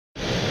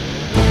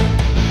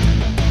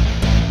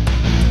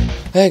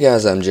Hey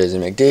guys, I'm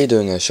Jayzmcd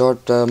doing a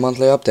short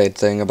monthly update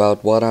thing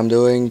about what I've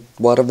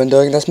been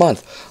doing this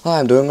month.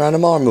 I'm doing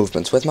random arm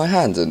movements with my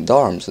hands and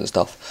arms and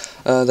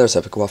stuff. There's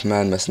Epic Waff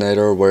Man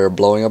Messinator. We're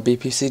blowing up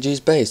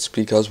BPCG's base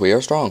because we are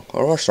strong,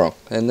 or are strong,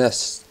 in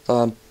this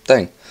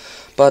thing.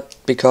 But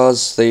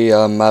because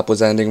the map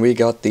was ending, we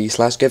got the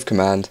 /give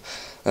command,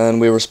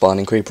 and we were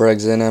spawning creeper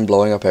eggs in and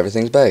blowing up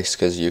everything's base,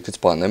 because you could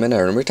spawn them in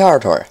enemy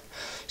territory.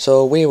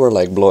 So we were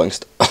like blowing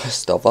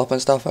stuff up and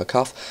stuff, I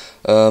cough.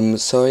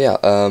 So yeah,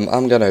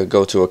 I'm gonna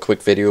go to a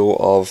quick video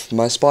of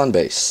my spawn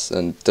base,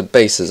 and the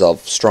bases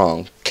of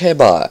strong. Okay,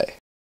 bye.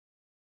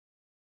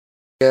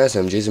 Guys,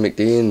 I'm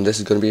Jayzmcd, and this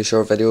is gonna be a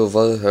short video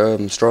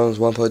of Strong's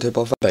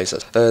 1.2.5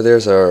 bases.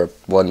 There's our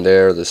one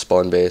there, the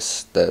spawn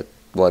base, that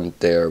one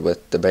there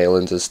with the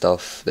balins and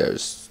stuff.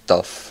 There's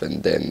stuff,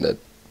 and then the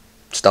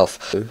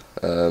stuff.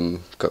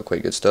 Got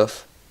quite good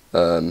stuff.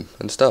 And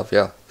stuff,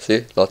 yeah.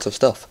 See, lots of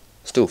stuff.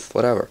 Stoof,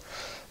 whatever.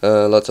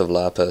 Lots of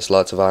lapis,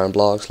 lots of iron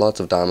blocks,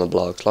 lots of diamond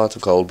blocks, lots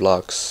of gold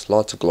blocks,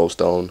 lots of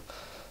glowstone,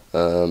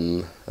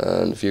 and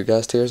a few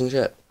gas tiers and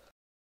shit.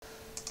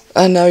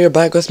 And now you're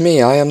back with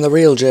me. I am the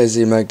real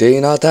Jayzmcd,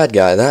 not that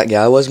guy. That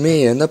guy was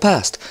me in the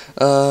past.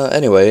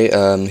 Anyway,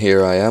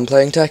 here I am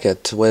playing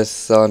Tekkit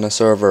on a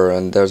server,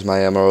 and there's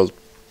my emerald.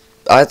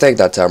 I think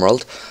that's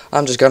emerald.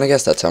 I'm just gonna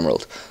guess that's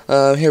emerald.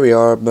 Here we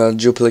are,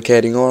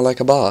 duplicating ore like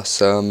a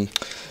boss.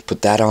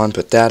 Put that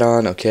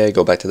on, okay,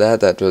 go back to that.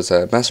 That was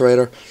a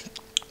macerator.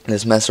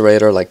 This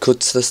macerator like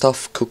cooks the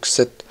stuff, cooks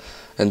it,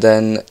 and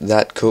then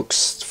that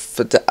cooks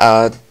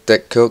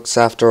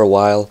after a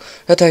while.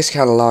 It takes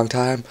kind of a long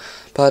time,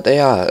 but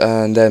yeah,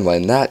 and then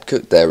when that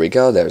there we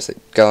go, there's it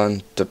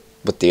going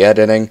with the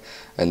editing,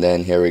 and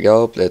then here we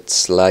go,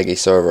 it's laggy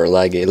server,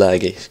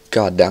 laggy,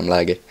 goddamn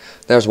laggy.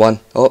 There's one.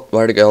 Oh,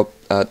 where'd it go?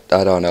 I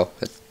don't know.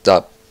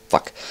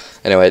 Fuck.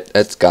 Anyway,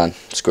 it's gone.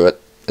 Screw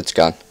it. It's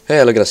gone.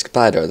 Hey, look at a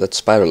spider. That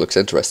spider looks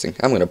interesting.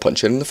 I'm gonna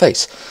punch it in the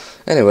face.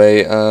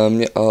 Anyway,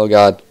 oh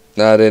god,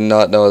 I did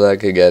not know that I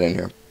could get in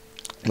here.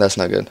 That's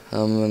not good.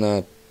 I'm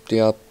gonna,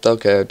 yeah,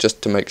 okay,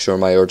 just to make sure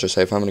my urge is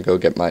safe, I'm gonna go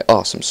get my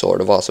awesome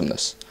sword of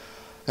awesomeness.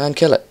 And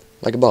kill it,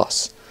 like a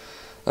boss.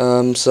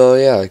 So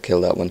yeah, I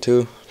killed that one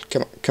too.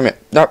 Come here.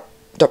 No,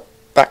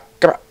 back,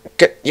 come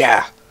on,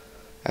 yeah!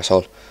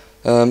 Asshole.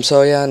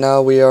 So yeah,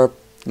 now we are,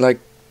 like,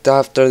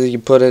 after you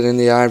put it in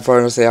the iron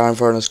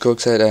furnace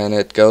cooks it, and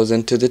it goes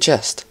into the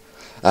chest.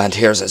 And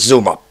here's a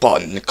zoom up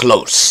on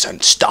close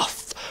and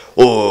stuff.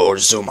 Oh,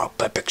 zoom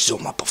up, epic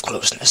zoom up of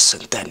closeness,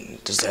 and then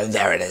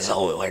there it is.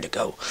 Oh, where to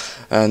go?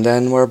 And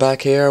then we're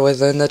back here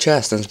within the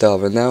chest and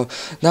stuff. And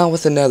now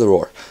with the nether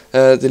ore.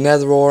 The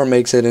nether ore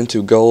makes it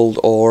into gold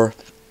ore,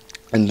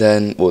 and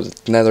then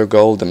with nether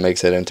gold, and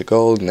makes it into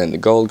gold, and then the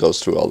gold goes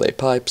through all the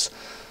pipes.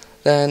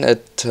 Then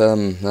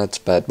that's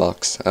bad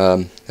box.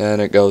 Then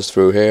it goes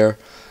through here.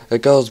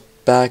 It goes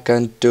back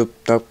into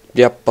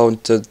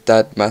onto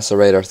that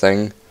macerator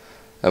thing.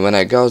 And when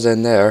it goes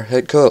in there,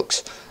 it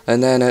cooks.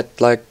 And then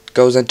it, like,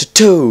 goes into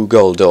 2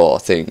 gold ore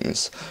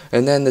things.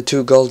 And then the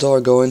 2 gold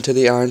ore go into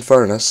the iron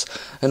furnace.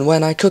 And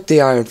when I cook the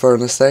iron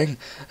furnace thing,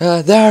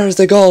 there's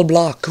the gold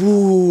block.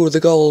 Ooh, the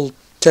gold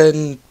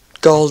 10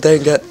 gold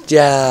ingot.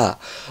 Yeah.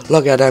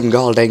 Look at them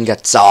gold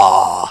ingots.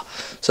 Ah.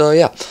 So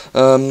yeah,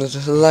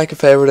 like a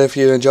favorite if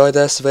you enjoyed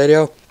this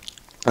video.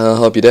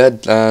 Hope you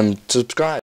did. And subscribe.